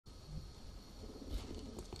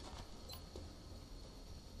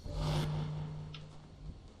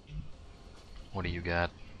What do you got?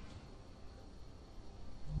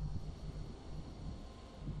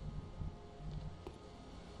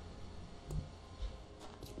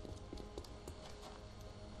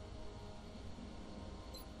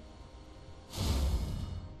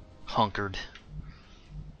 Hunkered.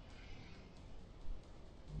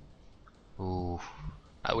 Ooh.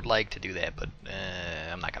 I would like to do that, but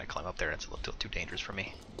I'm not going to climb up there. It's a little too dangerous for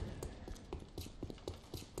me.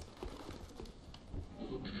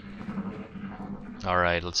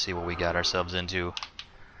 Alright, let's see what we got ourselves into.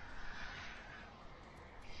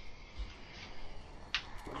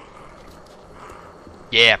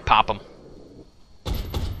 Yeah, pop them.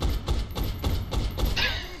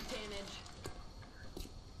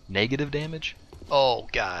 Negative damage? Oh,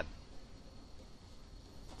 God.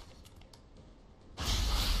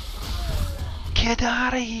 Get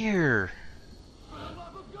out of here!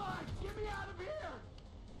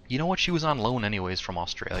 You know what? She was on loan anyways from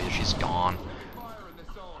Australia. She's gone.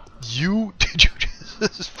 You? Did you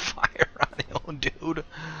just fire on your own dude?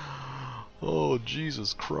 Oh,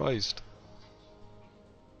 Jesus Christ.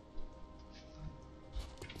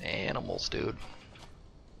 Animals, dude.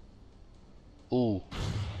 Ooh.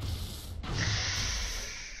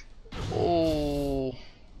 Oh.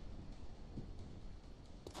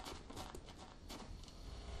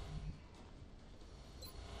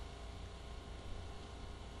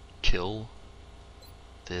 Kill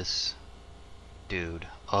this dude.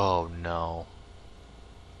 Oh no.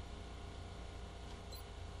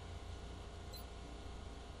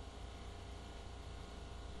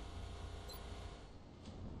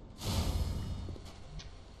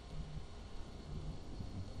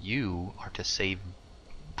 You are to save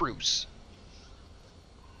Bruce.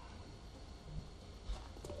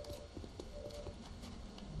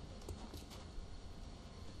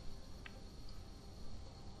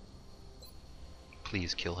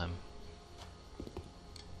 Please kill him.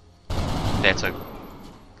 That's a...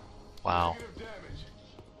 Wow.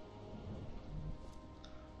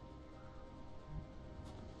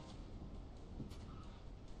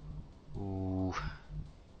 Ooh.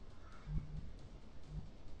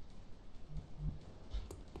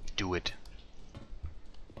 Do it.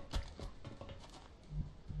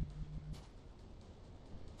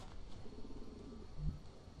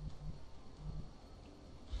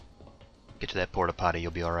 Get to that porta potty,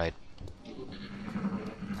 you'll be alright.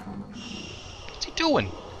 What's he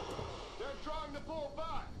doing? They're trying to pull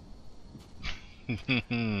back.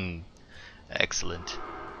 Excellent.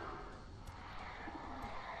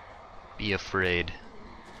 Be afraid.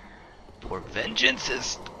 For vengeance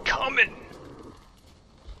is coming!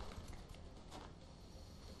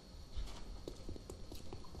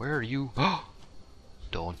 Where are you?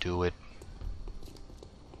 Don't do it.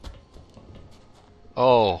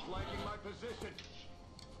 Oh.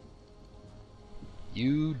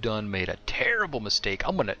 You done made a terrible mistake.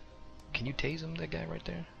 I'm gonna... Can you tase him, that guy right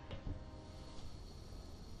there?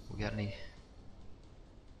 We got any...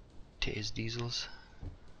 Tase diesels?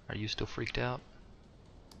 Are you still freaked out?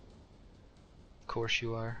 Of course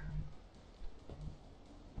you are.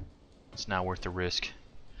 It's not worth the risk.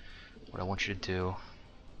 What I want you to do...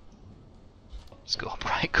 Let's go up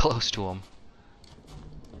right close to him.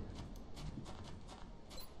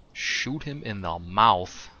 Shoot him in the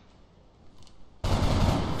mouth.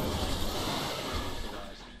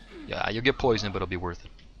 Yeah, you'll get poisoned, but it'll be worth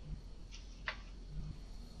it.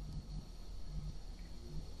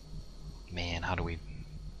 Man, how do we...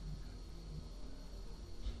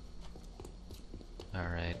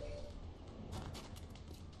 Alright.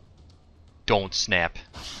 Don't snap.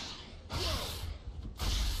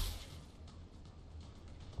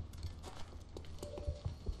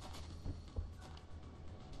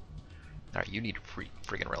 Alright, you need to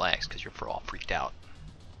friggin' relax, because you're all freaked out.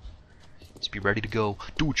 Just be ready to go.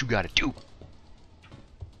 Do what you gotta do.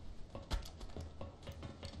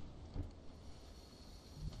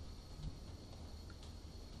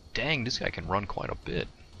 Dang, this guy can run quite a bit.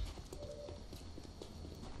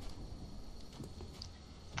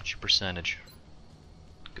 What's your percentage?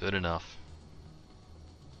 Good enough.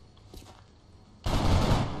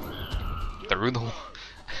 Through the...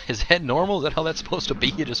 Is that normal? Is that how that's supposed to be?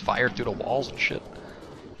 You just fire through the walls and shit?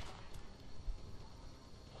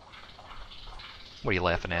 What are you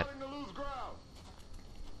laughing at?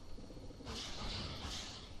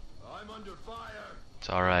 It's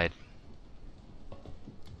alright.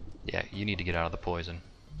 Yeah, you need to get out of the poison.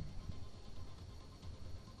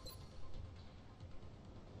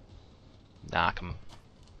 Knock him.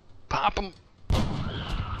 Pop him!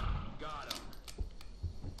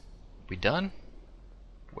 We done?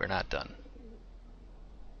 We're not done.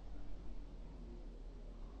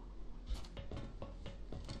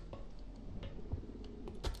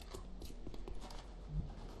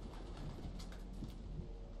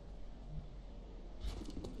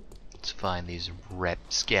 find these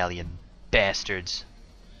rapscallion bastards.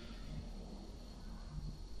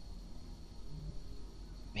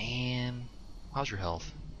 Man, how's your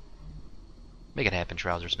health? Make it happen,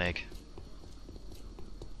 Trouser Snake.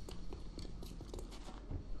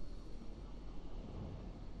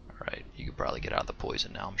 Alright, you could probably get out of the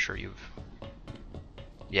poison now. I'm sure you've...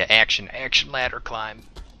 Yeah, action ladder climb.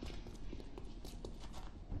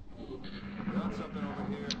 Got something over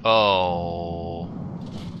here. Oh.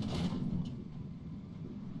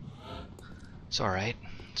 It's alright.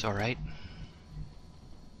 It's alright.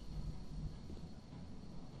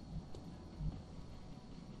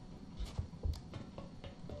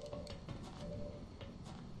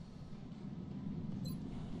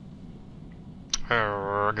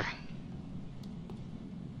 Arrgh.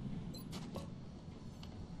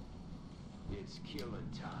 It's killing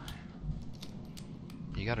time.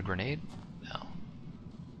 You got a grenade? No.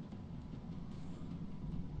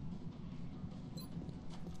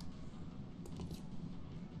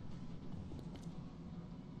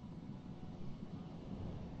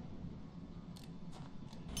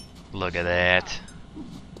 Look at that.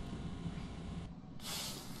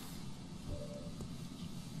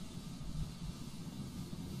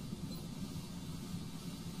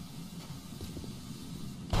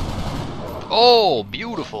 Oh,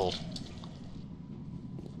 beautiful.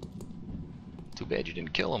 Too bad you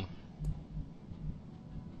didn't kill him.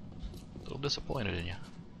 A little disappointed in you.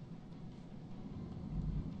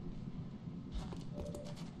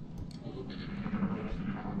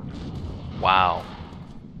 Wow.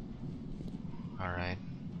 Alright.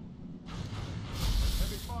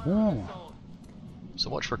 Heavy fire in this zone. So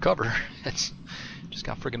much for cover. It's just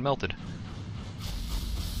got friggin' melted.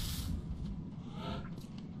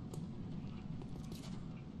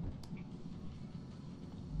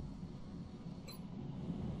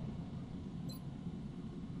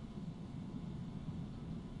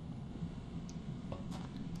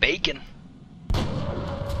 Bacon. No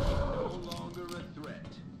longer a threat.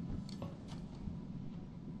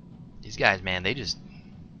 These guys, man, they just...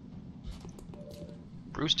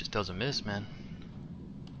 Bruce just doesn't miss, man.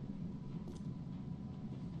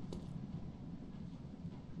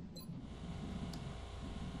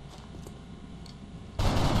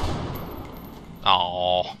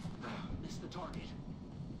 Oh. Missed the target.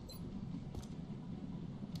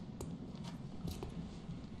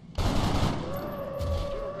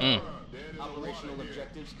 Operational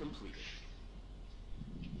objectives completed.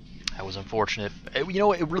 That was unfortunate. You know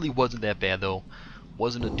what? It really wasn't that bad, though.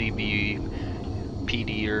 Wasn't a DB,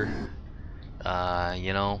 PD-er.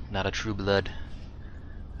 You know, not a true blood.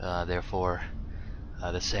 Therefore,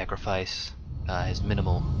 the sacrifice is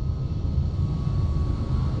minimal.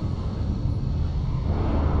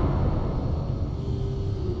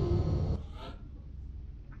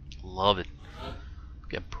 Love it.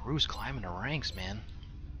 Look at Bruce climbing the ranks, man.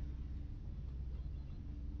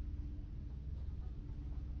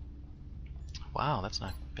 Wow, that's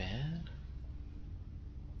not bad.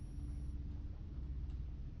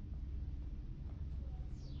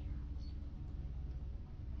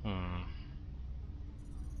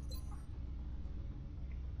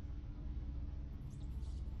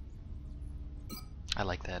 I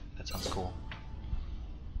like that. That sounds cool.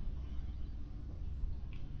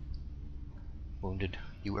 Wounded,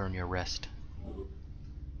 you earn your rest.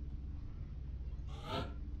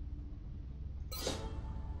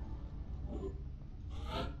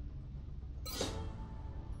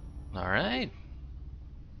 Alright.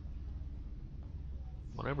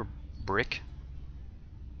 Whatever, brick.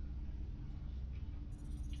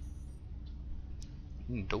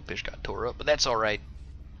 Dopefish got tore up, but that's alright.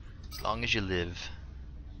 As long as you live.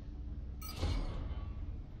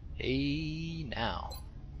 Hey, now.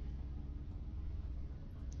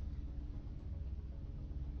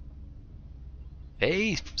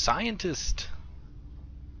 Hey, scientist.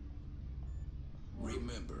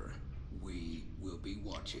 Remember, we will be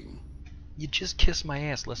watching. You just kissed my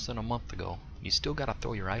ass less than a month ago. You still gotta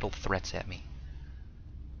throw your idle threats at me.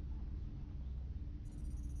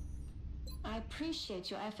 I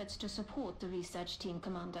appreciate your efforts to support the research team,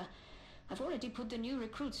 Commander. I've already put the new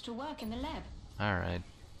recruits to work in the lab. Alright.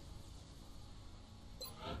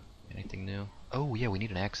 Anything new? Oh yeah, we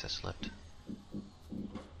need an access lift.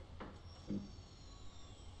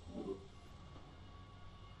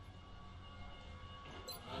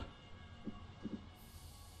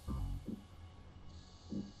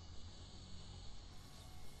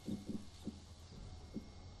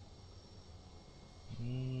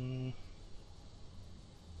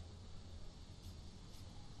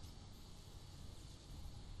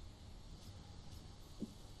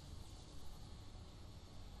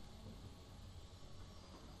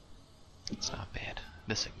 It's not bad.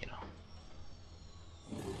 Missing, you know.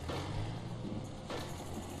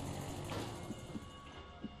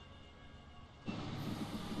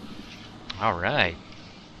 All right.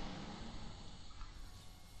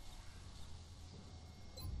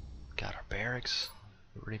 Got our barracks.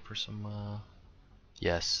 We're ready for some.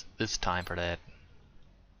 Yes, it's time for that.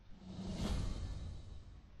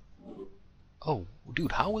 Oh,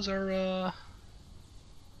 dude, how was our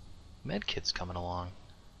med kits coming along?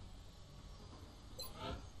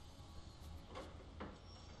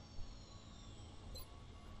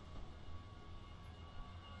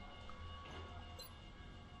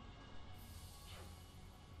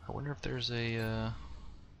 I wonder if there's a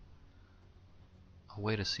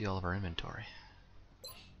way to see all of our inventory.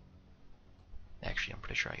 Actually, I'm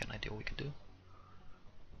pretty sure I got an idea what we could do.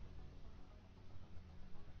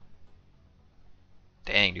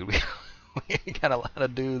 Dang, dude, we got a lot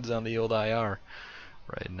of dudes on the old IR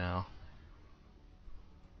right now.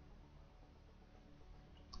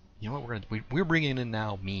 You know what we're bringing in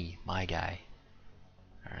now? My guy.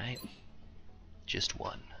 All right, just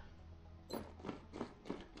one.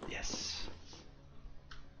 Yes.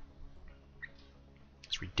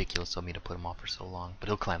 It's ridiculous of me to put him off for so long, but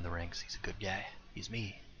he'll climb the ranks. He's a good guy. He's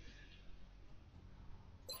me.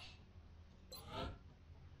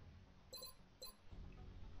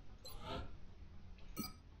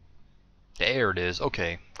 There it is.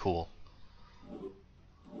 Okay, cool.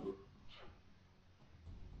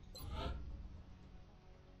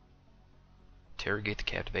 Interrogate the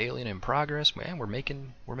captive alien in progress. Man, we're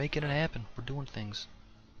making it happen. We're doing things.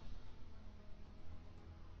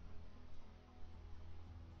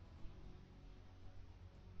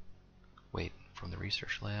 Wait, from the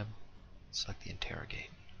research lab, select the interrogate.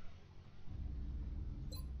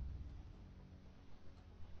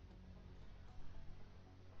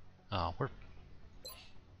 Oh, we're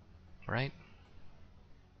right.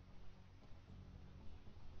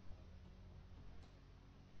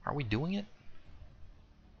 Are we doing it?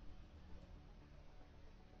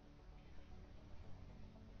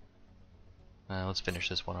 Let's finish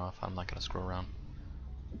this one off. I'm not gonna scroll around.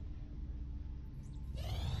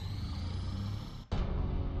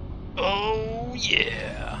 Oh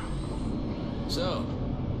yeah. So,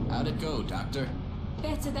 how'd it go, Doctor?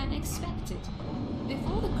 Better than expected.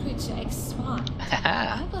 Before the creature expired,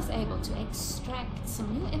 I was able to extract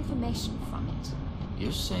some new information from it.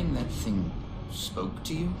 You're saying that thing spoke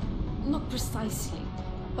to you? Not precisely,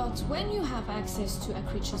 but when you have access to a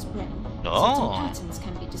creature's brain, Oh. certain patterns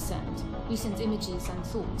can be discerned, recent images and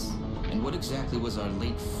thoughts. And what exactly was our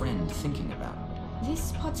late friend thinking about?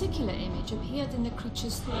 This particular image appeared in the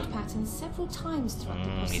creature's thought patterns several times throughout the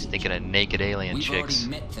procedure. He's thinking of naked alien We've chicks.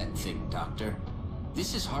 already met that thing, Doctor.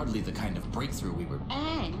 This is hardly the kind of breakthrough we were...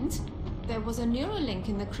 And there was a neural link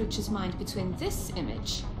in the creature's mind between this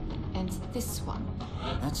image and this one.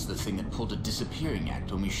 That's the thing that pulled a disappearing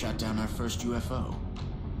act when we shot down our first UFO.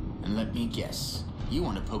 And let me guess, you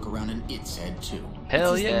want to poke around in its head too.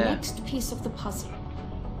 Hell It is yeah. the next piece of the puzzle.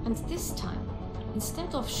 And this time,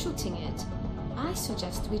 instead of shooting it, I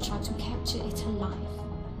suggest we try to capture it alive.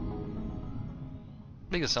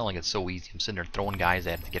 Make it sound like it's so easy. I'm sitting there throwing guys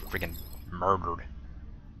at it to get freaking murdered.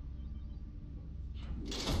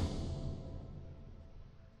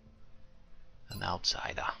 An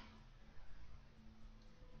outsider.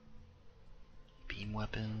 Beam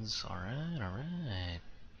weapons. Alright, alright.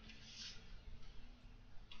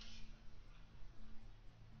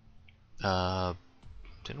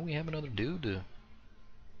 Didn't we have another dude to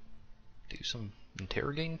do some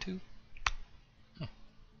interrogating to?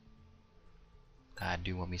 I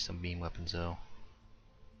do want me some beam weapons though.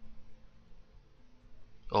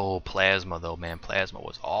 Oh, plasma though, man. Plasma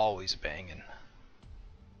was always banging.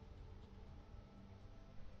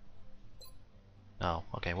 Oh,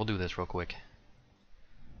 okay, we'll do this real quick.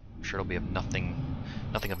 I'm sure it'll be of nothing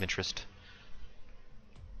of interest.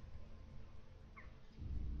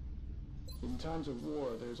 In times of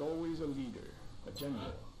war, there's always a leader, a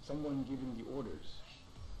general, someone giving the orders.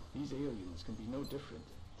 These aliens can be no different.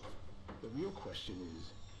 The real question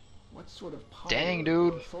is, what sort of power Dang, or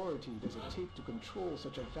dude. authority does it take to control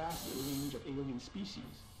such a vast range of alien species?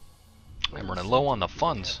 I'm running low on the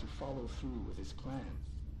funds. To follow through with his plan.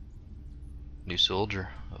 New soldier.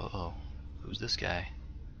 Uh-oh. Who's this guy?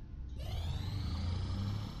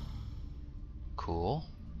 Cool.